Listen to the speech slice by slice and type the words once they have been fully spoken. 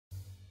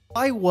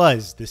Why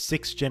was the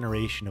sixth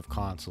generation of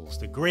consoles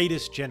the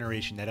greatest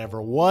generation that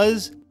ever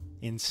was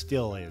and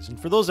still is? And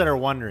for those that are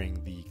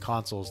wondering, the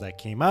consoles that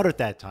came out at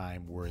that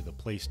time were the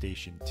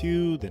PlayStation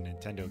 2, the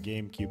Nintendo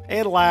GameCube,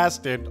 and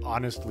last and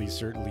honestly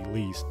certainly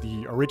least,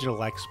 the original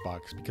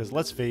Xbox, because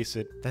let's face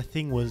it, that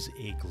thing was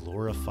a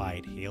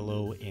glorified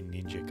Halo and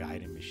Ninja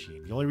Gaiden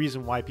machine. The only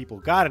reason why people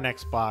got an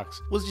Xbox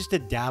was just to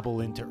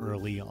dabble into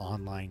early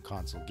online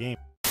console gaming.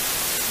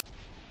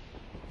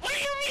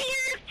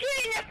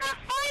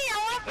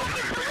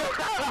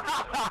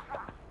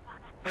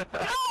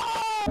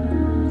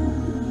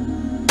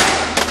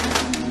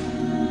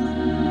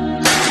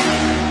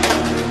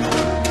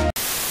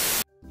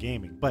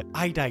 Gaming. But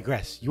I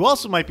digress. You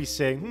also might be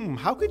saying,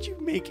 how could you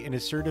make an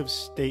assertive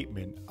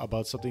statement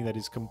about something that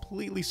is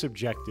completely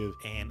subjective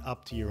and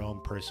up to your own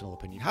personal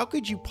opinion? How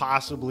could you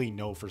possibly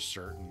know for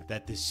certain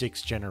that the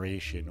sixth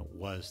generation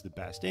was the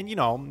best? And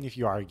if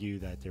you argue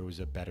that there was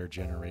a better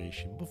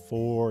generation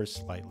before,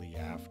 slightly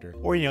after,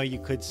 or you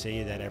could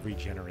say that every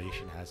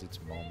generation has its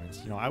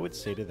moments, I would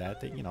say to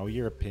that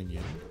your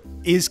opinion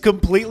is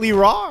completely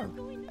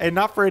wrong. And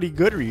not for any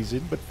good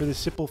reason, but for the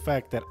simple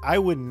fact that I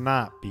would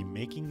not be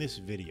making this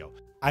video.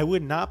 I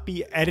would not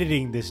be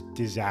editing this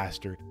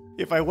disaster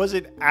if I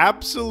wasn't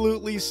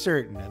absolutely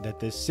certain that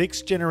the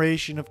sixth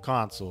generation of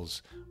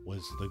consoles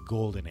was the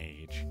golden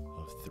age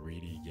of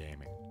 3D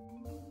gaming.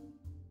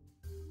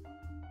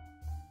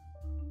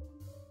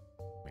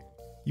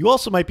 You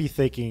also might be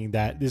thinking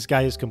that this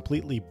guy is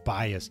completely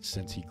biased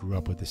since he grew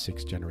up with the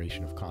sixth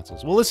generation of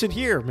consoles. Well, listen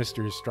here,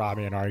 Mr.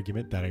 Strawman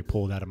argument that I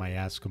pulled out of my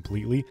ass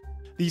completely.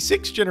 The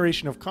sixth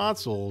generation of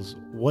consoles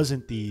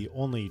wasn't the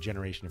only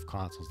generation of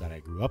consoles that I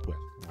grew up with.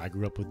 I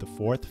grew up with the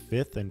fourth,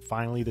 fifth, and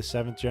finally the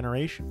seventh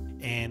generation.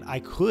 And I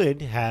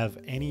could have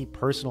any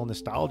personal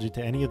nostalgia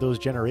to any of those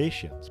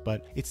generations,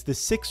 but it's the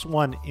sixth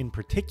one in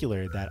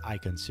particular that I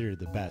consider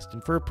the best,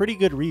 and for a pretty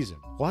good reason.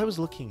 While I was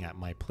looking at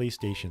my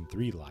PlayStation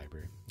 3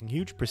 library, a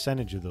huge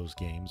percentage of those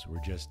games were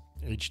just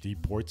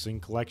HD ports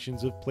and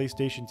collections of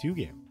PlayStation 2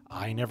 games.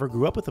 I never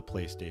grew up with a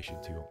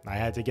PlayStation 2. I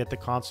had to get the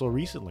console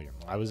recently.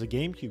 I was a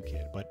GameCube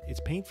kid, but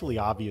it's painfully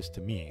obvious to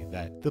me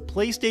that the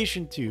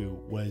PlayStation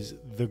 2 was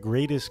the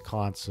greatest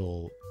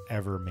console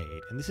ever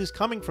made. And this is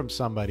coming from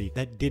somebody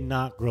that did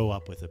not grow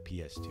up with a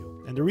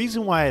PS2. And the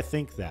reason why I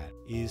think that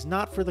is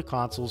not for the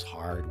console's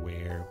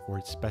hardware or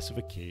its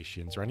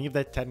specifications or any of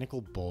that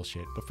technical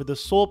bullshit, but for the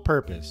sole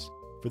purpose,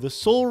 for the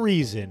sole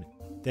reason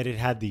that it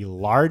had the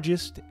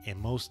largest and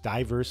most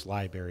diverse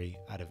library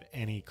out of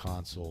any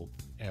console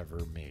ever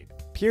made.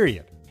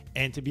 Period.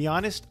 And to be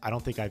honest, I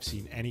don't think I've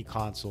seen any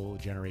console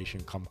generation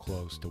come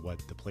close to what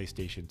the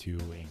PlayStation 2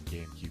 and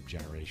GameCube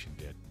generation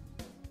did.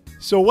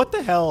 So what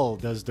the hell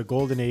does the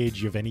golden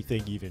age of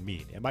anything even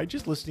mean? Am I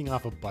just listing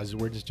off of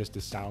buzzwords just to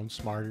sound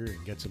smarter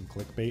and get some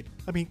clickbait?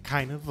 I mean,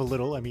 kind of, a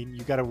little. I mean,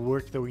 you gotta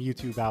work the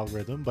YouTube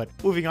algorithm, but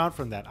moving on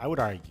from that, I would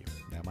argue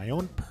that my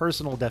own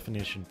personal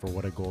definition for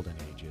what a golden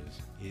age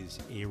is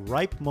a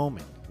ripe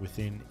moment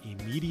within a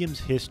medium's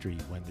history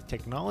when the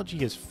technology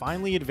has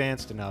finally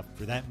advanced enough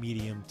for that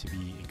medium to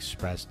be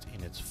expressed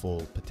in its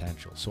full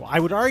potential. So I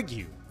would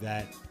argue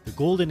that the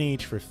golden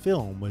age for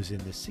film was in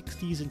the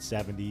 60s and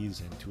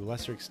 70s, and to a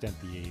lesser extent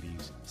the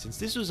 80s, since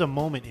this was a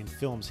moment in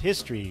film's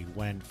history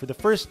when, for the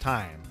first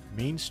time,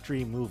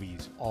 mainstream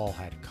movies all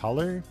had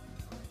color,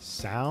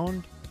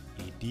 sound,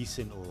 a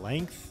decent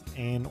length,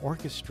 and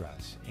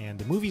orchestras. And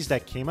the movies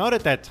that came out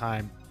at that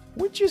time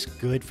were just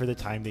good for the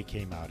time they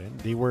came out in.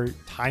 They were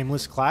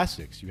timeless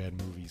classics. You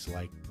had movies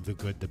like The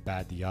Good, the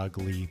Bad, the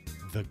Ugly,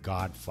 The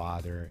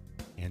Godfather,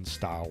 and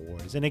Star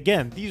Wars. And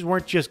again, these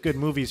weren't just good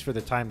movies for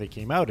the time they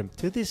came out. And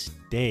to this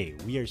day,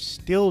 we are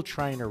still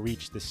trying to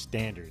reach the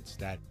standards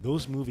that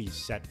those movies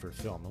set for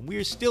film. And we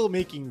are still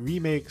making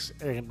remakes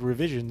and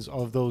revisions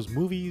of those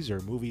movies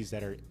or movies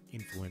that are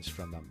influenced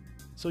from them.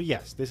 So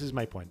yes, this is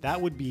my point. That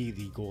would be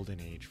the golden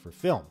age for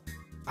film.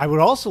 I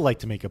would also like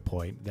to make a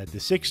point that the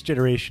sixth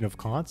generation of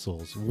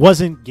consoles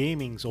wasn't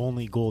gaming's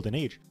only golden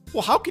age.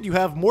 Well, how could you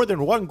have more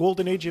than one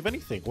golden age of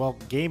anything? Well,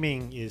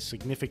 gaming is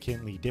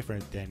significantly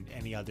different than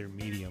any other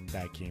medium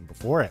that came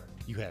before it.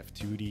 You have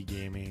 2D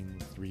gaming,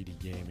 3D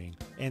gaming,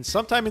 and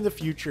sometime in the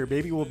future,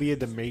 maybe we'll be in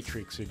the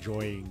Matrix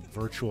enjoying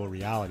virtual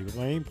reality. But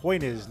my main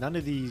point is none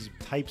of these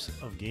types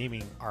of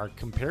gaming are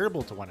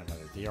comparable to one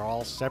another. They are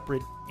all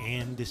separate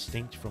and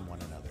distinct from one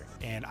another.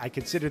 And I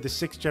consider the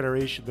sixth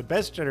generation the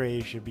best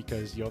generation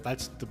because,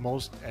 that's the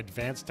most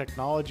advanced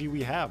technology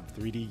we have,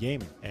 3D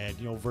gaming. And,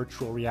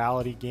 virtual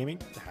reality gaming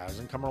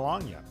hasn't come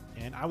along yet.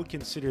 And I would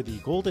consider the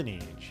golden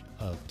age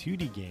of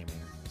 2D gaming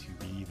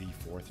to be the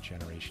fourth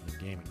generation of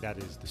gaming. That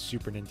is the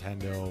Super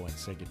Nintendo and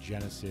Sega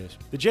Genesis.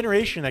 The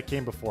generation that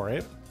came before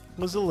it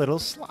was a little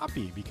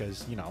sloppy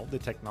because, the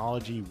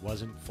technology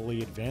wasn't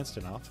fully advanced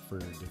enough for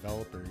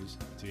developers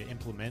to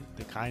implement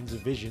the kinds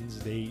of visions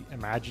they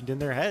imagined in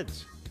their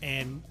heads.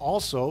 And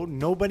also,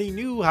 nobody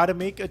knew how to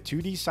make a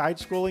 2D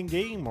side-scrolling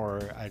game or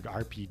an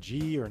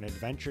RPG or an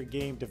adventure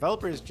game.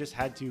 Developers just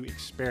had to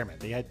experiment.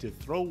 They had to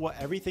throw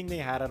everything they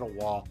had at a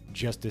wall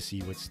just to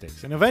see what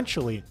sticks. And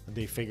eventually,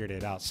 they figured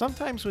it out.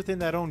 Sometimes within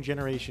that own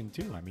generation,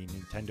 too. I mean,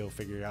 Nintendo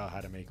figured out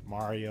how to make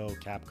Mario,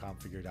 Capcom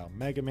figured out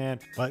Mega Man,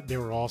 but there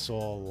were also a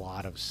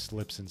lot of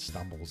slips and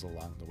stumbles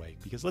along the way.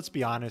 Because let's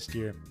be honest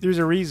here, there's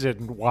a reason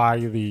why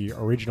the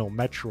original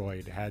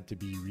Metroid had to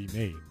be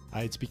remade.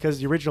 It's because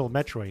the original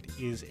Metroid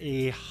is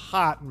a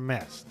hot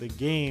mess. The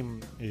game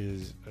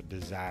is a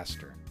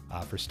disaster.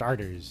 For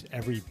starters,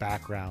 every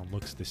background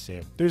looks the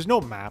same. There's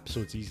no map, so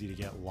it's easy to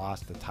get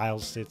lost. The tile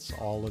sets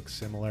all look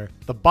similar.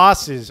 The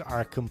bosses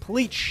are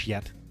complete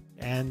shit.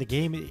 And the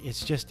game,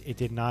 it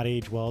did not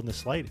age well in the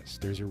slightest.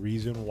 There's a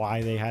reason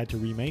why they had to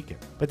remake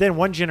it. But then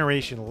one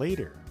generation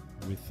later,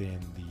 within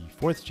the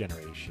 4th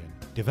generation,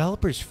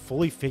 developers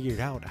fully figured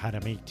out how to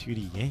make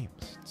 2D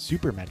games.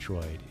 Super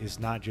Metroid is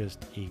not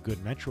just a good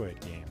Metroid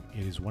game,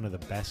 it is one of the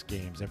best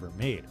games ever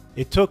made.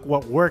 It took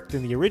what worked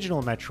in the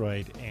original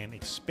Metroid and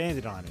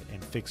expanded on it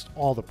and fixed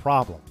all the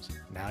problems.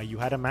 Now you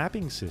had a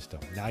mapping system,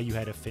 now you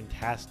had a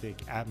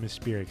fantastic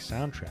atmospheric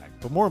soundtrack,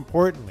 but more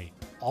importantly,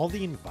 all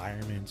the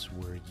environments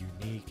were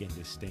unique and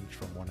distinct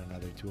from one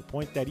another to a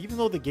point that even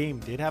though the game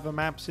did have a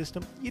map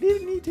system, you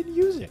didn't need to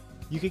use it.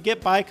 You could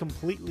get by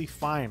completely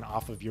fine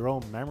off of your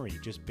own memory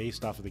just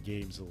based off of the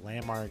game's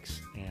landmarks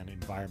and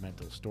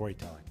environmental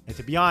storytelling. And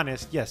to be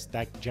honest, yes,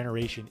 that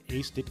generation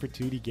aced it for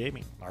 2D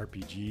gaming.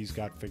 RPGs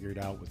got figured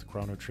out with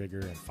Chrono Trigger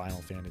and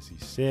Final Fantasy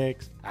VI.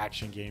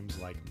 Action games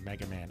like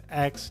Mega Man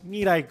X.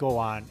 Need I go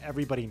on?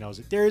 Everybody knows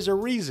it. There is a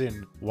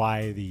reason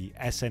why the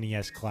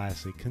SNES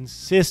Classic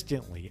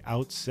consistently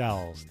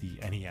outsells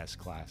the NES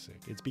Classic.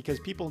 It's because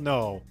people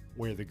know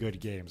where the good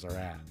games are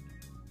at.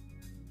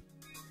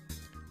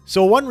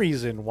 So one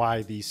reason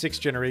why the 6th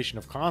generation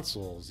of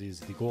consoles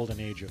is the golden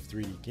age of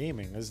 3D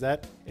gaming is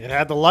that it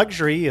had the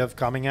luxury of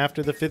coming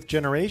after the 5th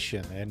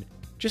generation. And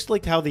just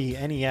like how the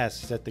NES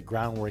set the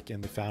groundwork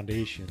and the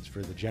foundations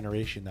for the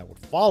generation that would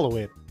follow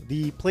it,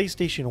 the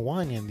PlayStation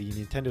 1 and the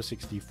Nintendo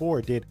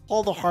 64 did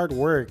all the hard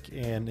work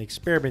and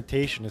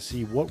experimentation to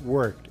see what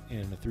worked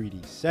in a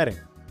 3D setting.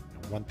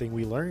 And one thing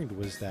we learned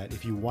was that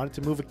if you wanted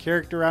to move a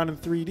character around in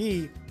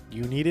 3D,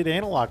 you needed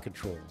analog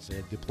controls,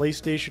 and the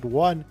PlayStation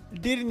 1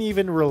 didn't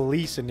even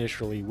release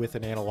initially with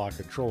an analog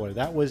controller.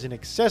 That was an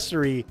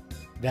accessory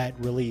that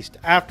released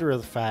after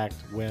the fact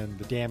when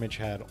the damage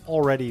had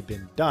already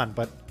been done,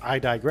 but I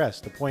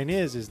digress. The point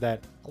is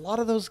that a lot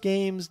of those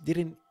games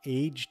didn't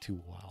age too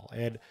well,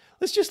 and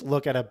let's just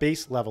look at a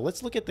base level.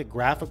 Let's look at the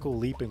graphical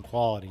leap in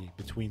quality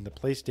between the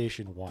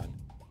PlayStation 1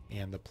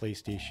 and the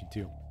PlayStation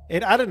 2.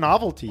 And out of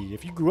novelty,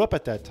 if you grew up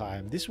at that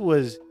time, this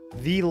was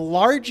the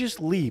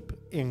largest leap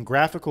in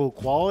graphical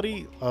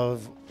quality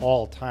of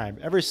all time.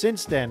 Ever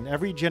since then,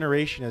 every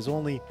generation has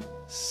only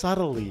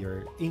subtly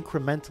or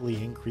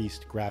incrementally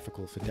increased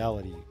graphical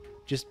fidelity,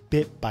 just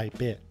bit by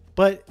bit.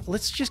 But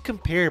let's just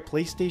compare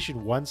PlayStation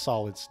 1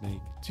 Solid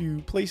Snake to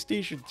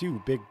PlayStation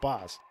 2 Big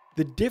Boss.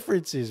 The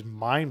difference is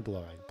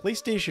mind-blowing.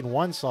 PlayStation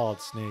 1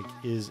 Solid Snake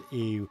is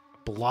a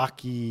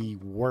blocky,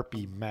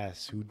 warpy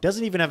mess who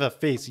doesn't even have a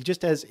face. He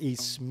just has a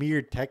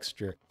smeared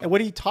texture. And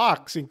when he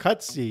talks in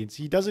cutscenes,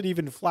 he doesn't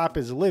even flap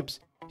his lips.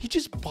 He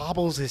just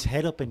bobbles his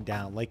head up and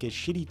down like a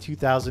shitty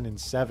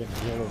 2007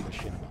 Halo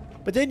machinima.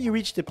 But then you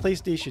reach the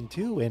PlayStation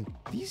 2 and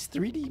these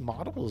 3D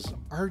models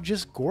are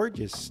just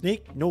gorgeous.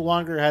 Snake no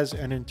longer has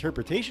an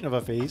interpretation of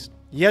a face.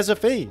 He has a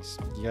face.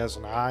 He has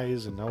an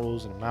eyes, a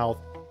nose, and a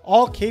mouth,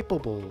 all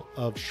capable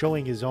of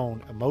showing his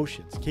own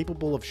emotions,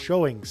 capable of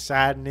showing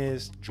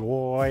sadness,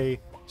 joy,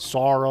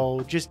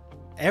 sorrow, just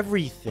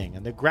everything.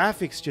 And the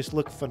graphics just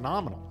look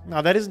phenomenal.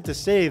 Now, that isn't to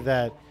say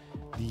that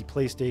the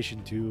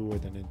PlayStation 2 or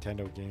the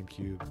Nintendo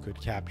GameCube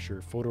could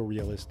capture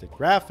photorealistic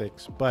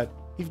graphics, but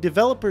if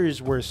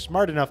developers were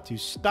smart enough to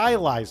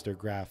stylize their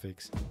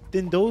graphics,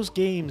 then those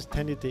games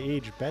tended to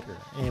age better.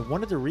 And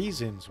one of the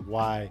reasons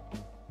why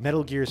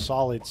Metal Gear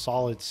Solid,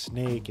 Solid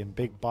Snake, and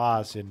Big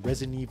Boss, and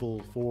Resident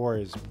Evil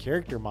 4's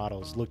character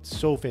models looked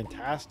so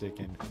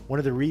fantastic, and one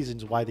of the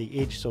reasons why they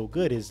age so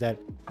good is that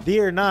they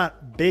are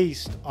not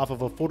based off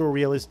of a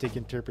photorealistic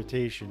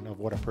interpretation of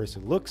what a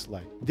person looks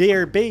like. They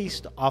are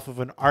based off of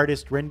an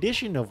artist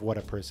rendition of what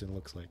a person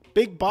looks like.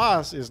 Big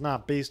Boss is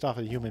not based off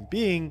a human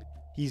being,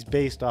 he's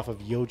based off of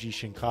Yoji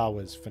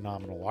Shinkawa's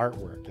phenomenal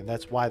artwork, and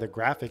that's why the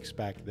graphics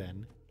back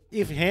then,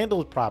 if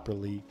handled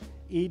properly,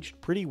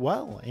 aged pretty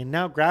well. And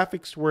now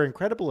graphics were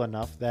incredible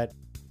enough that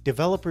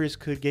developers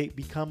could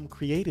become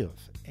creative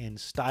and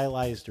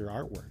stylize their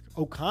artwork.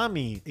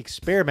 Okami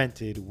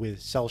experimented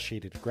with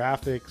cel-shaded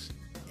graphics,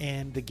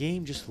 and the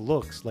game just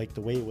looks like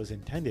the way it was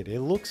intended.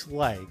 It looks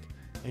like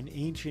an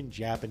ancient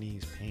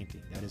Japanese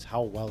painting. That is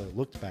how well it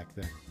looked back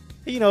then.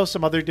 You know,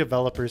 some other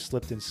developers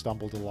slipped and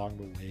stumbled along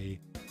the way.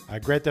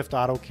 Grand Theft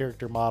Auto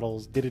character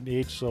models didn't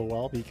age so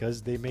well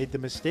because they made the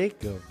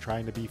mistake of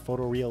trying to be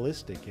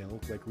photorealistic and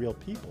look like real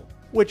people,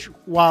 which,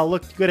 while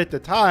looked good at the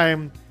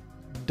time,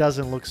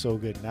 doesn't look so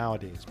good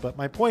nowadays. But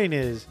my point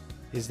is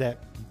that,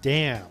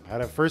 damn, at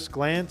a first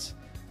glance,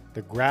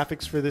 The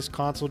graphics for this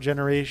console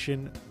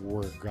generation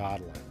were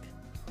godlike.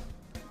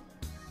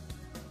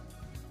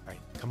 All right,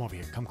 come over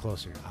here, come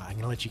closer. I'm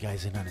gonna let you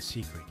guys in on a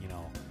secret, you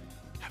know,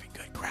 having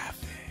good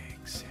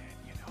graphics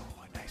and, you know,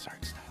 a nice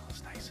art style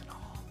is nice and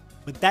all.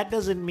 But that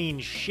doesn't mean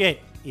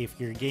shit if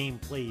your game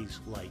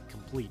plays like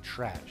complete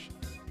trash.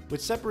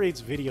 What separates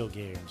video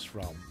games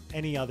from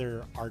any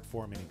other art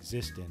form in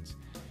existence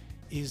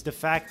is the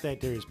fact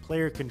that there's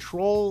player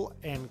control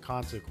and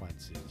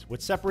consequences.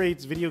 What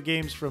separates video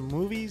games from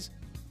movies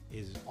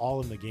is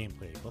all in the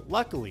gameplay. But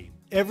luckily,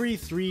 every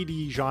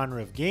 3D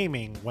genre of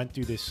gaming went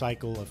through this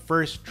cycle of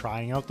first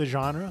trying out the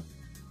genre,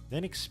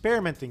 then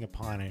experimenting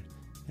upon it,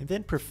 and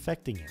then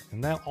perfecting it.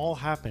 And that all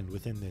happened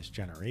within this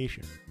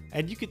generation.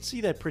 And you could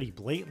see that pretty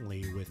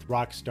blatantly with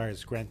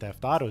Rockstar's Grand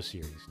Theft Auto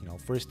series. You know,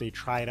 first they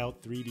tried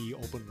out 3D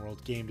open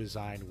world game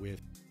design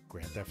with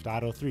Grand Theft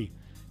Auto 3.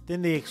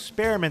 Then they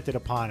experimented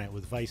upon it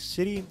with Vice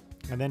City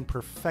and then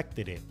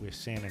perfected it with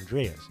San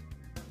Andreas.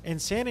 And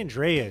San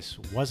Andreas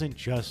wasn't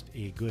just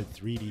a good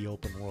 3D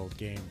open world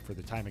game for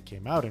the time it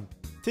came out, and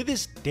to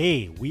this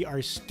day, we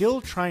are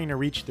still trying to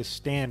reach the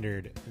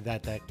standard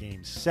that that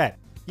game set.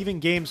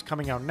 Even games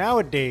coming out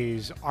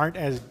nowadays aren't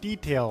as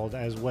detailed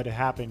as what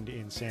happened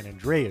in San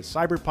Andreas.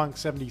 Cyberpunk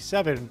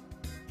 77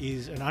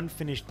 is an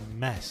unfinished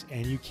mess,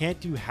 and you can't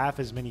do half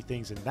as many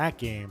things in that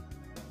game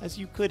as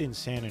you could in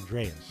San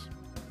Andreas.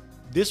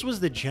 This was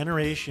the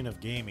generation of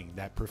gaming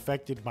that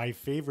perfected my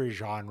favorite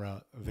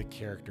genre, the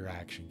character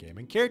action game.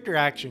 And character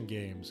action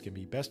games can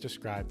be best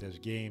described as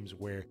games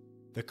where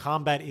the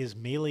combat is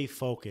melee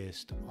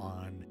focused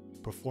on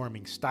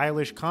performing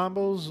stylish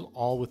combos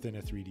all within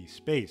a 3D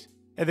space.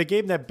 And the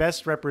game that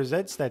best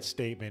represents that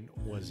statement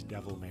was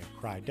Devil May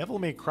Cry. Devil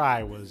May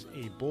Cry was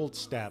a bold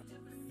step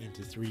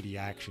into 3D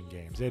action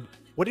games. And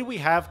what did we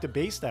have to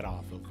base that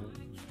off of?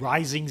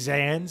 Rising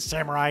Zan,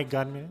 Samurai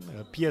Gunman,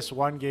 a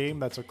PS1 game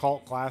that's a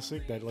cult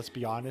classic that, let's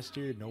be honest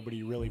here,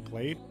 nobody really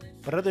played.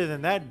 But other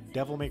than that,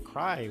 Devil May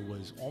Cry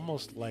was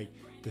almost like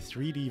the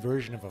 3D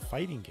version of a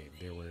fighting game.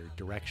 There were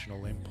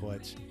directional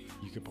inputs,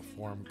 you could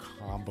perform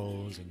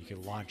combos, and you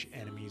could launch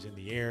enemies in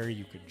the air,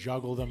 you could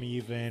juggle them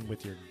even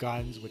with your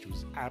guns, which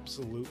was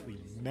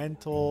absolutely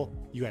mental.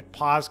 You had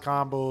pause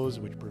combos,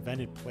 which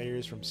prevented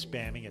players from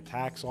spamming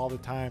attacks all the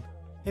time,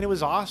 and it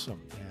was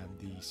awesome. And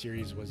the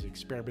series was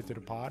experimented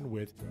upon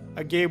with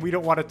a game we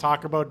don't want to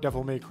talk about,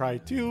 Devil May Cry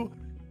 2,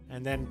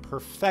 and then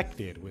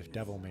perfected with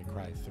Devil May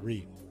Cry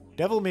 3.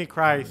 Devil May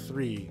Cry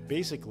 3,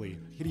 basically,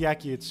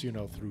 Hideaki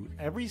Itsuno threw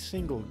every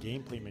single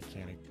gameplay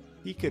mechanic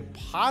he could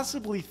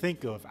possibly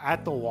think of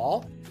at the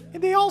wall,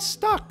 and they all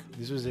stuck.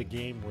 This was a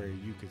game where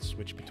you could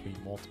switch between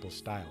multiple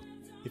styles.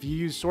 If you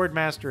use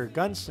Swordmaster or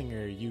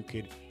Gunslinger, you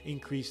could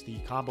increase the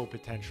combo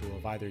potential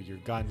of either your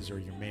guns or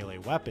your melee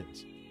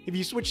weapons. If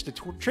you switch to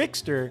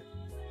Trickster,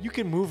 you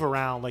can move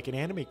around like an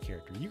anime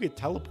character. You could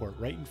teleport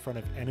right in front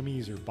of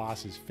enemies or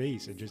boss's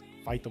face and just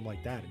fight them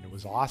like that, and it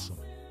was awesome.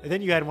 And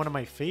then you had one of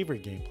my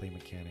favorite gameplay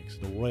mechanics,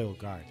 the Royal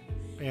Guard.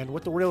 And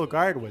what the Royal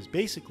Guard was,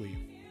 basically,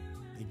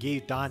 it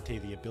gave Dante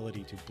the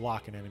ability to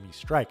block an enemy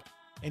strike.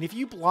 And if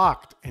you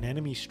blocked an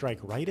enemy strike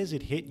right as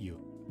it hit you,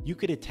 you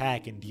could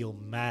attack and deal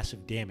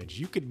massive damage.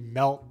 You could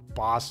melt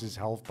bosses'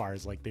 health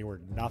bars like they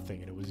were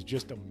nothing, and it was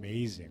just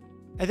amazing.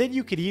 And then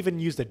you could even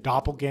use the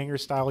doppelganger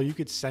style. You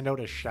could send out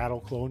a shadow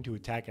clone to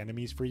attack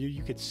enemies for you.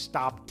 You could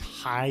stop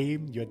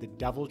time. You had the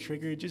devil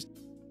trigger.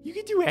 You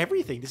could do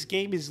everything. This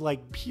game is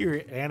like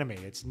pure anime.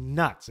 It's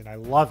nuts, and I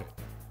love it.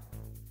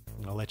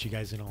 And I'll let you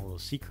guys in on a little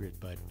secret,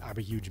 but I'm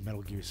a huge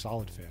Metal Gear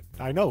Solid fan.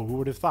 I know, who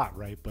would have thought,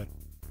 right? But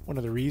one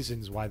of the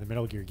reasons why the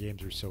Metal Gear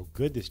games were so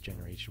good this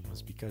generation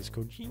was because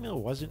Kojima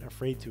wasn't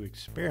afraid to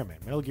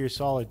experiment. Metal Gear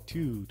Solid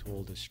 2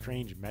 told a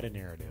strange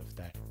meta-narrative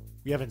that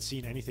we haven't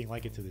seen anything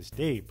like it to this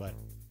day, but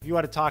if you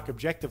want to talk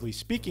objectively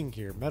speaking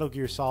here, Metal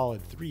Gear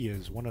Solid 3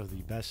 is one of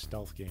the best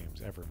stealth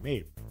games ever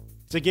made.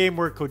 It's a game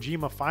where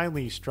Kojima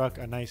finally struck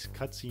a nice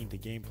cutscene to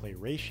gameplay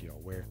ratio,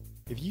 where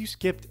if you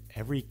skipped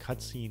every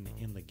cutscene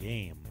in the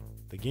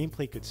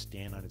gameplay could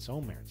stand on its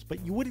own merits.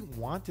 But you wouldn't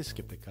want to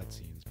skip the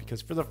cutscenes,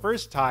 because for the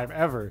first time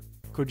ever,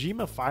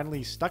 Kojima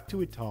finally stuck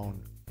to a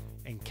tone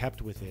and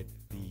kept with it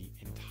the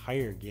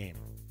entire game,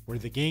 where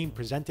the game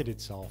presented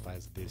itself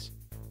as this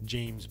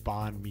James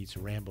Bond meets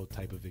Rambo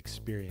type of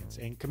experience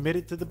and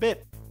committed to the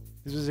bit.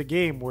 This was a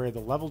game where the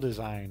level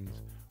designs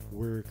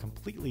were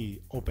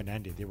completely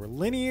open-ended. They were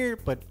linear,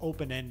 but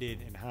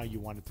open-ended in how you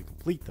wanted to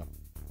complete them.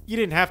 You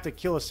didn't have to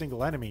kill a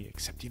single enemy,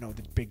 except,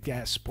 the big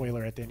ass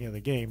spoiler at the end of the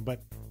game,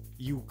 but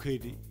you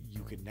could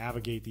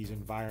navigate these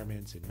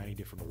environments in many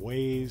different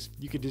ways.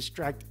 You could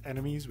distract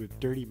enemies with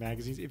dirty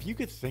magazines. If you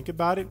could think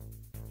about it,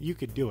 you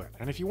could do it.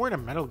 And if you weren't a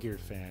Metal Gear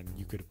fan,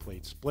 you could have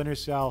played Splinter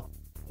Cell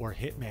or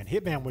Hitman.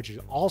 Hitman, which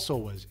also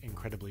was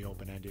incredibly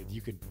open-ended.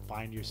 You could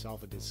find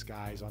yourself a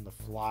disguise on the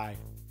fly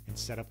and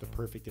set up the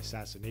perfect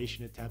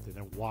assassination attempt and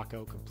then walk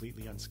out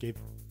completely unscathed.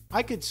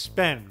 I could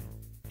spend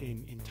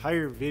an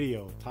entire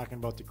video talking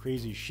about the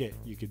crazy shit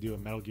you could do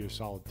in Metal Gear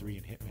Solid 3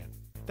 and Hitman.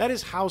 That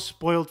is how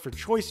spoiled for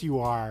choice you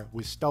are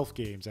with stealth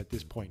games at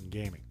this point in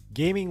gaming.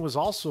 Gaming was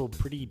also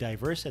pretty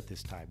diverse at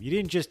this time. You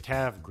didn't just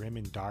have grim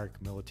and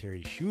dark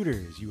military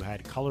shooters, you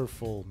had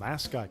colorful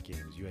mascot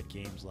games. You had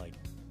games like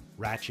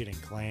Ratchet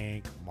and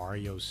Clank,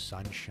 Mario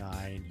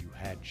Sunshine, you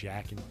had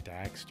Jak and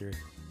Daxter.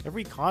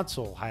 Every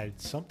console had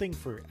something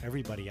for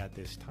everybody at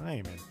this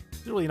time, and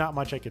there's really not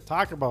much I could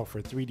talk about for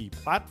 3D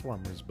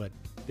platformers, but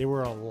they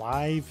were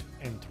alive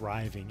and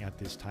thriving at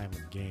this time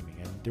of gaming,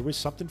 and there was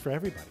something for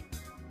everybody.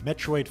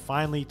 Metroid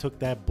finally took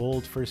that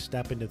bold first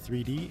step into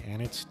 3D,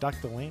 and it stuck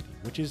the landing,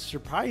 which is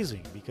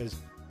surprising because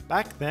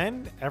back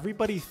then,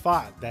 everybody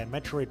thought that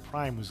Metroid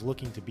Prime was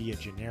looking to be a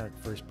generic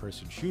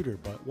first-person shooter,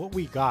 but what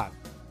we got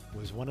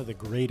was one of the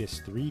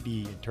greatest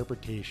 3D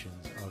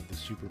interpretations of the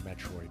Super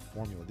Metroid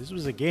formula. This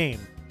was a game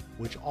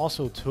which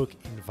also took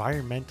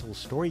environmental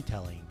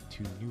storytelling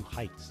to new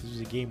heights. This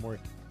was a game where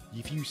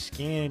if you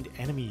scanned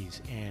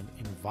enemies and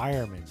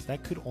environments,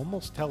 that could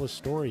almost tell a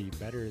story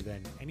better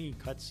than any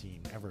cutscene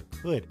ever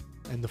could.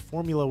 And the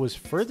formula was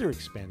further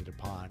expanded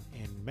upon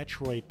in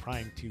Metroid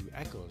Prime 2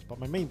 Echoes. But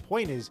my main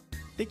point is,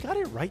 they got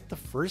it right the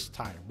first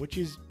time, which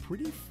is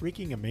pretty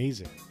freaking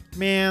amazing.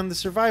 Man, the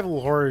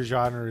survival horror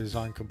genre is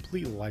on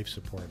complete life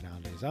support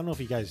nowadays. I don't know if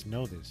you guys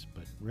know this,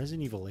 but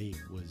Resident Evil 8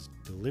 was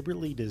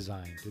deliberately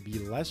designed to be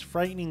less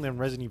frightening than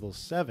Resident Evil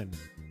 7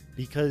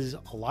 because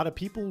a lot of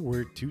people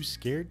were too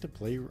scared to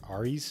play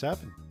RE7.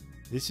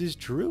 This is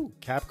true.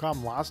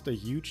 Capcom lost a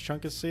huge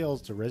chunk of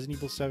sales to Resident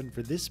Evil 7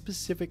 for this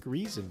specific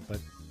reason, but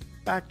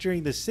back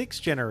during the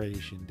 6th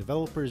generation,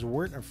 developers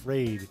weren't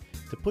afraid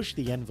to push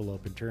the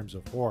envelope in terms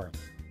of horror.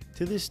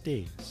 To this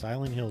day,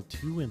 Silent Hill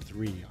 2 and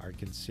 3 are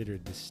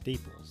considered the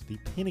staples, the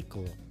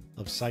pinnacle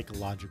of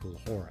psychological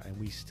horror, and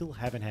we still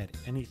haven't had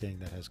anything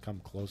that has come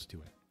close to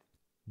it.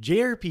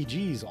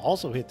 JRPGs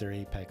also hit their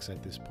apex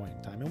at this point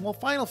in time, and while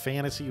Final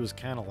Fantasy was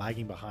kind of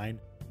lagging behind,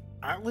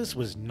 Atlas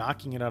was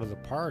knocking it out of the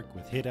park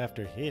with hit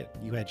after hit.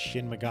 You had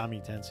Shin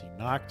Megami Tensei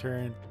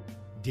Nocturne,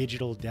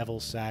 Digital Devil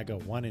Saga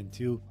 1 and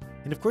 2,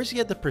 and of course you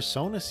had the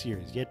Persona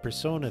series. You had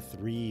Persona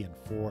 3 and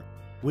 4,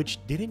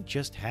 which didn't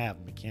just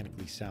have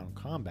mechanically sound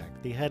combat.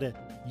 They had a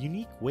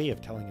unique way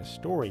of telling a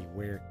story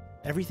where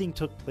everything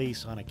took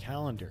place on a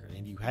calendar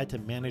and you had to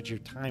manage your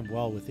time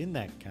well within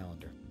that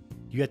calendar.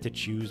 You had to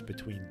choose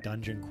between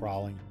dungeon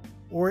crawling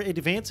or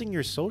advancing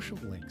your social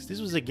links.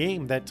 This was a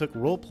game that took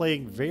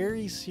role-playing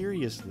very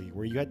seriously,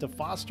 where you had to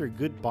foster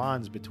good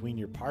bonds between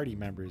your party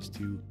members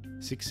to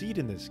succeed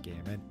in this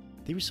game, and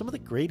they were some of the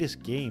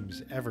greatest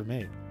games ever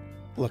made.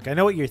 Look, I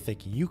know what you're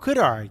thinking. You could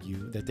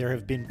argue that there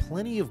have been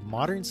plenty of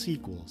modern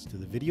sequels to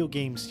the video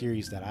game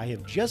series that I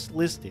have just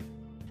listed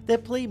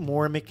that play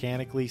more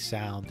mechanically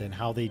sound than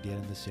how they did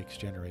in the 6th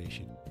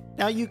generation.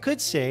 Now, you could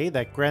say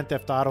that Grand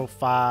Theft Auto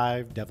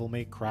 5, Devil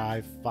May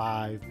Cry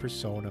 5,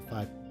 Persona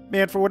 5,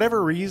 man, for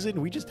whatever reason,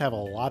 we just have a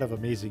lot of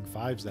amazing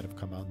 5s that have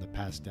come out in the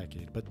past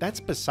decade, but that's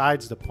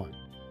besides the point.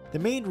 The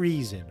main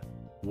reason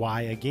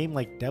why a game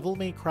like Devil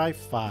May Cry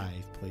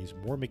 5 plays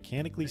more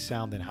mechanically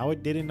sound than how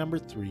it did in number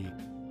 3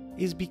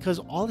 is because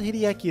all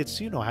Hideaki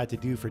Itsuno had to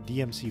do for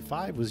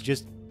DMC5 was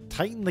just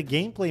tighten the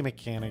gameplay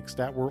mechanics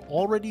that were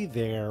already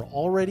there,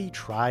 already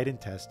tried and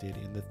tested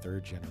in the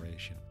 3rd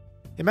generation.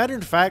 As a matter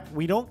of fact,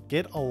 we don't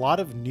get a lot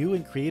of new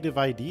and creative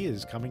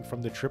ideas coming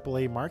from the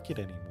AAA market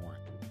anymore.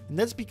 And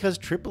that's because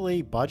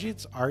AAA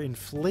budgets are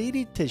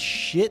inflated to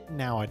shit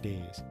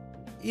nowadays.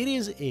 It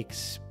is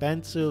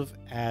expensive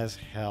as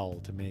hell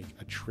to make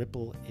a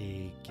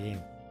AAA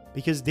game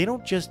because they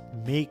don't just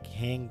make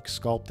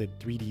hand-sculpted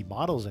 3D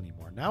models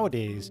anymore.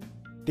 Nowadays,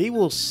 they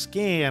will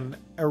scan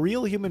a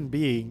real human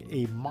being,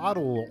 a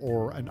model,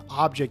 or an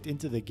object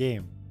into the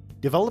game.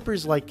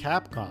 Developers like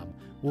Capcom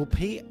will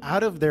pay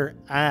out of their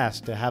ass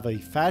to have a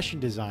fashion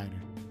designer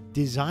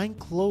design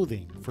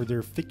clothing for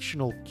their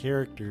fictional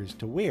characters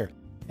to wear.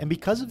 And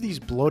because of these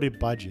bloated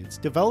budgets,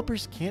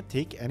 developers can't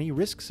take any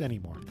risks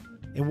anymore.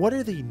 And what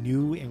are the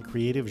new and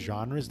creative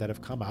genres that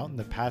have come out in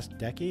the past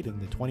decade, in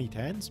the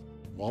 2010s?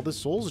 Well, the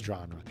Souls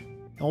genre.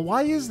 Now,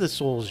 why is the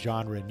Souls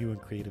genre a new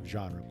and creative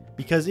genre?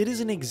 Because it is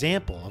an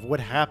example of what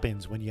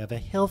happens when you have a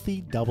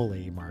healthy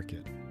AA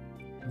market.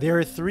 There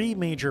are 3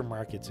 major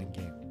markets in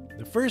gaming.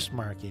 The first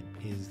market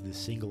is the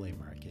single A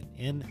market,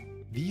 and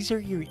these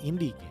are your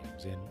indie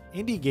games, and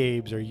indie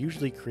games are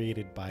usually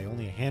created by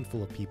only a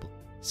handful of people.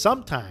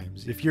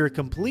 Sometimes, if you're a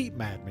complete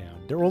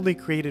madman, they're only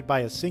created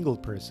by a single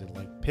person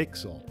like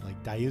Pixel,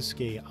 like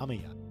Daisuke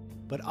Amiya.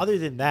 But other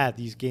than that,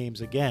 these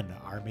games, again,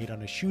 are made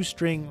on a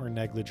shoestring or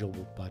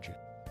negligible budget.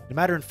 No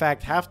matter in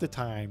fact, half the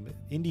time,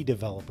 indie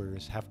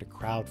developers have to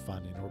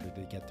crowdfund in order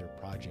to get their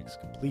projects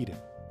completed.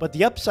 But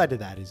the upside of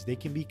that is they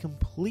can be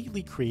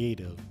completely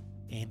creative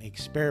and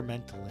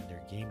experimental in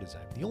their game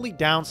design. The only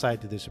downside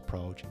to this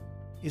approach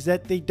is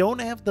that they don't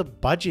have the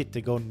budget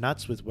to go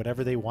nuts with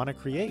whatever they want to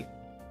create.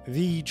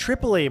 The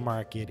AAA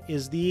market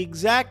is the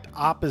exact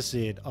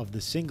opposite of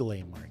the single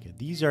A market.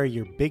 These are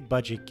your big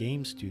budget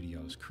game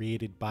studios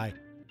created by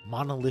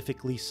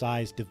monolithically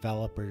sized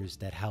developers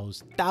that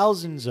house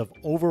thousands of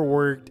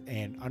overworked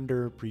and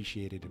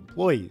underappreciated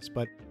employees.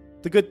 But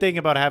the good thing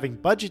about having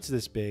budgets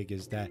this big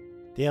is that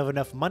They have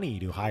enough money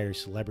to hire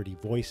celebrity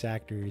voice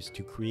actors,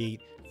 to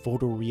create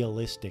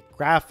photorealistic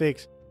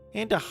graphics,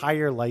 and to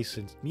hire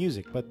licensed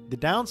music. But the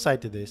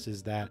downside to this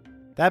is that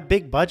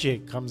big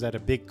budget comes at a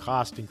big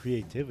cost in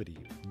creativity.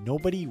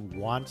 Nobody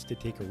wants to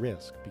take a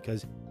risk,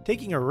 because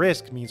taking a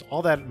risk means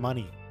all that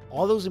money,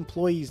 all those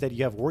employees that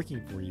you have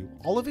working for you,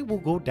 all of it will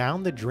go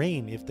down the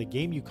drain if the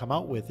game you come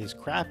out with is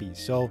crappy.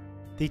 So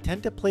they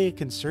tend to play it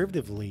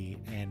conservatively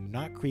and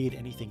not create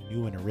anything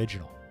new and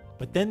original.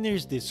 But then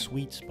there's this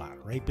sweet spot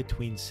right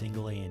between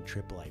single A and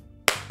triple A.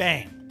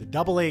 Bang! The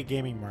AA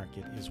gaming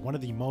market is one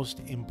of the most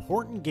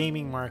important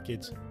gaming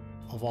markets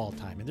of all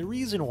time. And the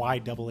reason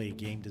why AA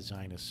game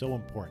design is so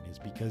important is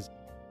because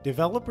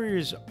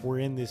developers were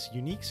in this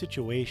unique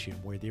situation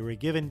where they were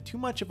given too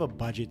much of a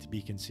budget to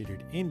be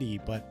considered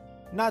indie, but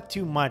not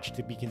too much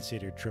to be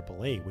considered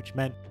AAA, which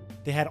meant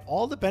they had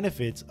all the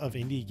benefits of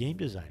indie game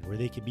design, where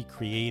they could be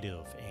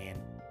creative and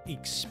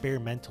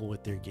experimental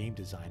with their game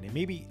design and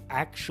maybe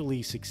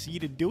actually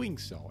succeed in doing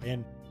so.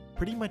 And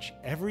pretty much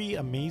every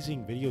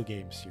amazing video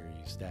game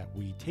series that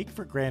we take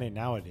for granted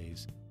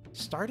nowadays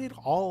started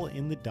all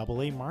in the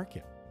AA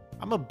market.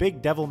 I'm a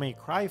big Devil May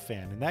Cry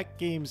fan, and that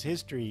game's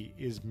history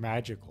is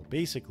magical.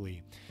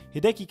 Basically,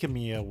 Hideki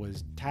Kamiya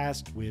was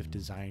tasked with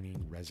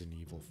designing Resident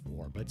Evil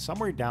 4, but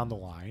somewhere down the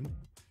line,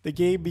 the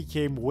game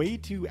became way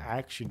too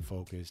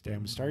action-focused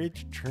and started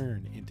to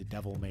turn into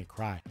Devil May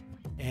Cry.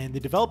 And the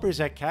developers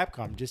at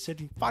Capcom just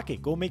said, fuck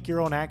it, go make your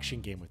own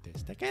action game with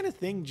this. That kind of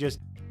thing just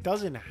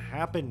doesn't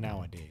happen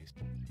nowadays.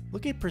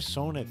 Look at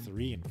Persona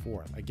 3 and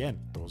 4. Again,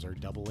 those are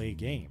AA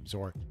games.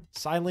 Or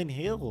Silent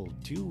Hill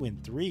 2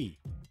 and 3.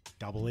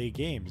 AA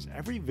games.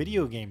 Every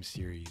video game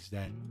series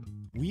that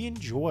we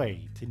enjoy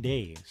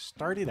today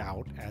started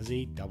out as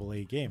a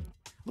AA game.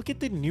 Look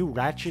at the new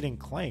Ratchet and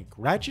Clank.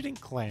 Ratchet and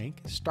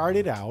Clank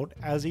started out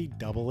as a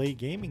AA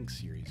gaming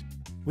series.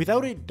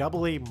 Without a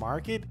AA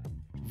market,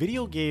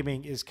 video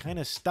gaming is kind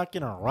of stuck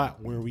in a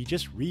rut where we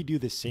just redo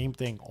the same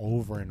thing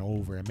over and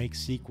over and make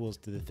sequels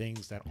to the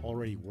things that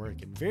already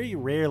work. And very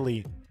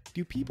rarely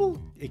do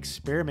people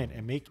experiment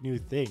and make new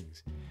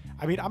things.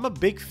 I mean, I'm a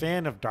big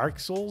fan of Dark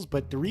Souls,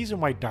 but the reason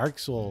why Dark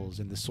Souls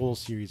and the Souls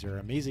series are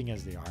amazing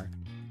as they are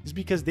is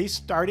because they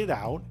started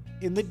out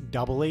in the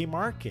AA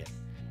market.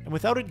 And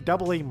without a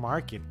AA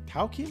market,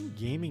 how can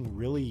gaming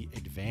really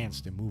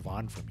advance and move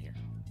on from here?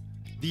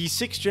 The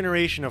 6th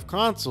generation of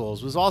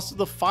consoles was also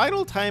the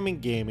final time in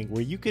gaming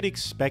where you could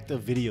expect a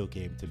video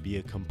game to be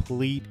a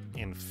complete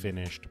and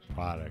finished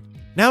product.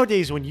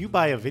 Nowadays, when you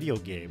buy a video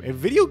game, and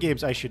video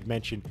games, I should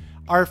mention,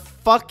 are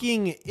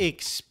fucking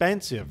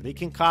expensive. They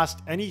can cost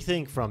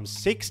anything from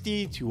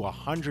 $60 to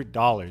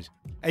 $100.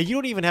 And you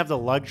don't even have the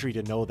luxury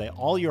to know that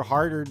all your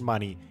hard-earned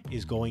money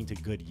is going to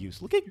good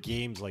use. Look at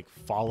games like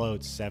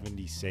Fallout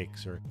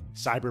 76 or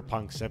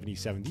Cyberpunk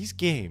 77. These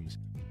games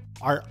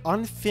are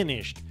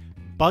unfinished,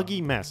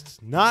 buggy messes,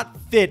 not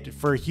fit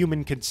for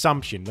human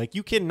consumption. Like,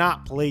 you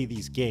cannot play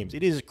these games.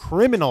 It is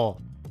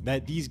criminal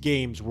that these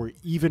games were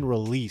even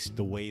released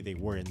the way they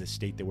were in the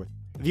state they were.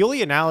 The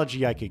only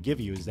analogy I could give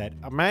you is that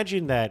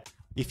imagine that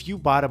if you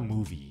bought a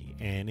movie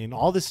and in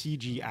all the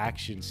CG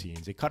action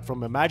scenes, it cut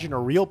from imagine a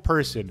real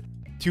person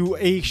to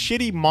a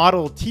shitty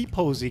model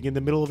T-posing in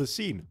the middle of the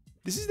scene.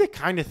 This is the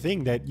kind of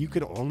thing that you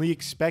could only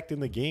expect in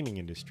the gaming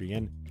industry.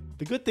 And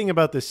the good thing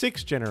about the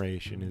 6th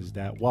generation is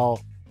that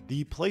while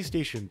the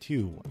PlayStation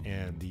 2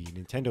 and the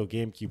Nintendo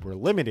GameCube were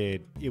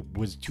limited, it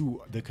was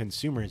to the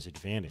consumer's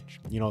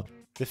advantage. You know,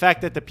 the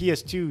fact that the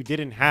PS2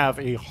 didn't have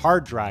a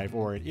hard drive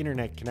or an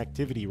internet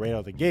connectivity right out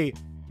of the gate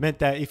meant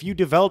that if you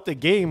developed a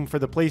game for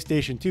the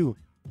PlayStation 2,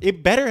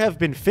 it better have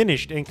been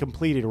finished and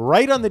completed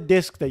right on the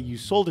disc that you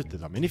sold it to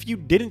them. And if you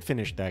didn't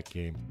finish that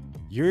game,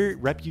 your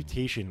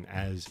reputation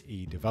as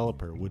a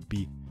developer would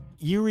be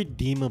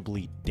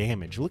irredeemably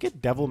damaged. Look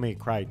at Devil May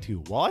Cry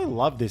 2. While I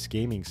love this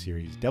gaming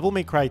series, Devil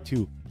May Cry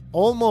 2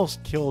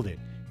 almost killed it.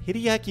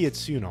 Hideaki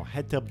Itsuno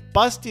had to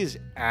bust his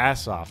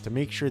ass off to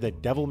make sure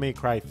that Devil May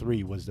Cry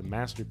 3 was the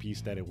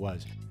masterpiece that it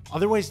was.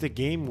 Otherwise, the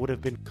game would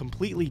have been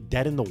completely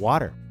dead in the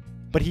water.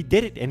 But he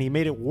did it, and he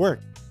made it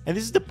work. And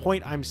this is the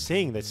point I'm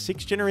saying, that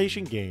 6th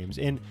generation games,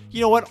 and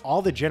you know what,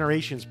 all the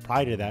generations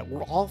prior to that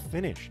were all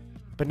finished.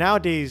 But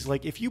nowadays,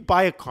 like, if you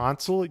buy a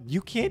console,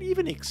 you can't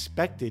even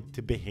expect it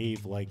to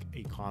behave like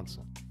a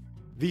console.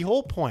 The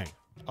whole point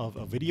of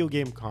a video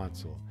game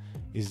console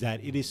is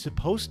that it is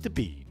supposed to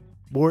be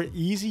more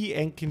easy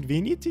and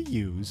convenient to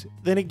use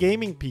than a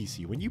gaming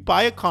PC. When you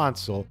buy a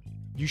console,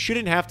 you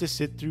shouldn't have to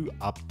sit through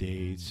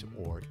updates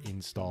or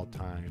install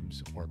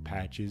times or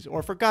patches,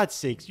 or for God's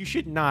sakes, you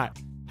should not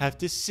have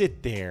to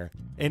sit there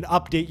and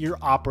update your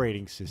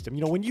operating system.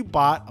 You know, when you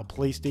bought a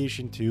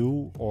PlayStation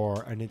 2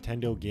 or a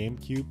Nintendo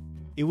GameCube,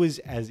 it was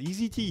as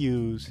easy to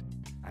use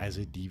as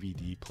a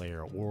DVD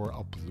player or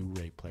a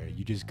Blu-ray player.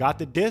 You just got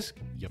the disc,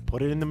 you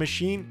put it in the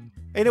machine,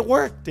 and it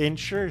worked. And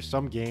sure,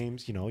 some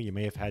games, you know, you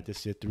may have had to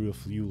sit through a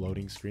few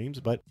loading screens,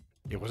 but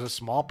it was a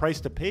small price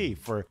to pay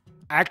for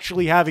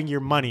actually having your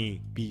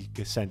money be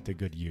sent to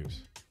good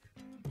use.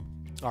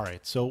 All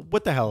right, so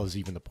what the hell is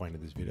even the point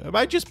of this video? Am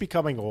I just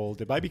becoming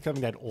old? Am I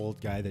becoming that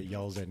old guy that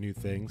yells at new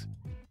things?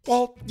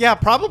 Well, yeah,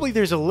 probably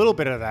there's a little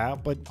bit of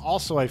that, but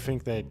also I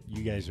think that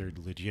you guys are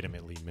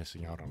legitimately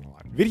missing out on a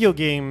lot. Video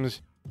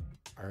games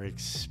are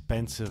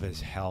expensive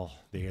as hell.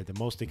 They are the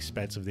most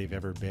expensive they've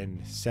ever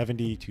been.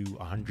 $70 to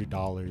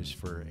 $100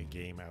 for a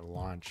game at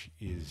launch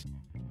is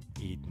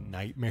a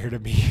nightmare to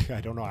me. I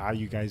don't know how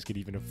you guys could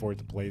even afford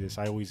to play this.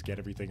 I always get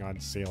everything on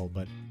sale,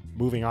 but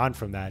moving on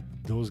from that,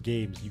 those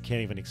games, you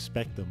can't even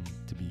expect them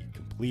to be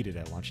completed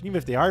at launch. And even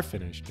if they are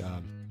finished,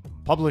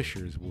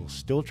 publishers will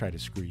still try to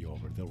screw you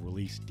over. They'll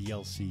release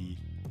DLC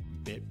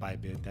bit by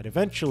bit that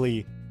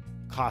eventually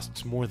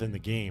costs more than the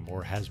game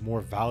or has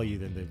more value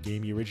than the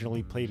game you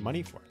originally paid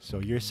money for. So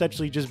you're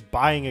essentially just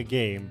buying a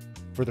game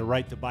for the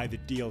right to buy the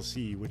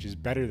DLC, which is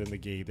better than the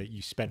game that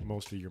you spent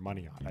most of your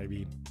money on. I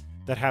mean,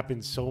 that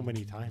happened so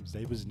many times.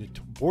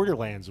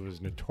 Borderlands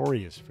was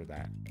notorious for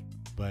that.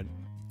 But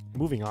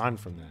moving on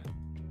from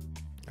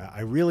that,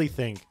 I really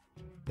think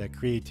that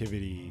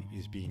creativity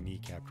is being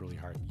kneecapped really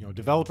hard. You know,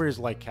 developers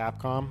like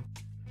Capcom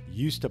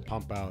used to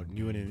pump out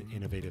new and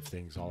innovative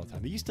things all the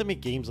time. They used to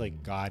make games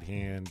like God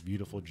Hand,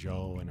 Beautiful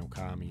Joe, and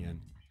Okami, and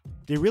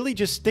they really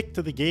just stick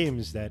to the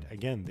games that,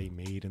 again, they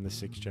made in the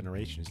 6th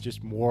generation. It's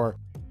just more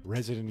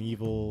Resident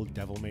Evil,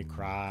 Devil May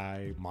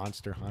Cry,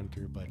 Monster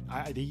Hunter, but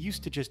they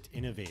used to just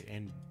innovate,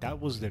 and that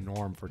was the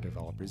norm for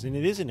developers, and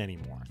it isn't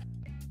anymore.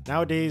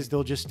 Nowadays,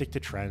 they'll just stick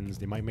to trends.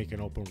 They might make an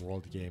open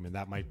world game, and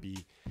that might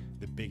be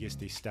the biggest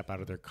they step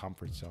out of their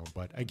comfort zone.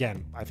 But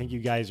again, I think you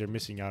guys are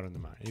missing out on the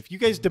money. If you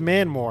guys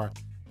demand more,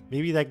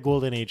 maybe that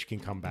golden age can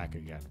come back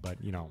again.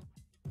 But, you know,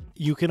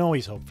 you can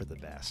always hope for the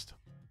best.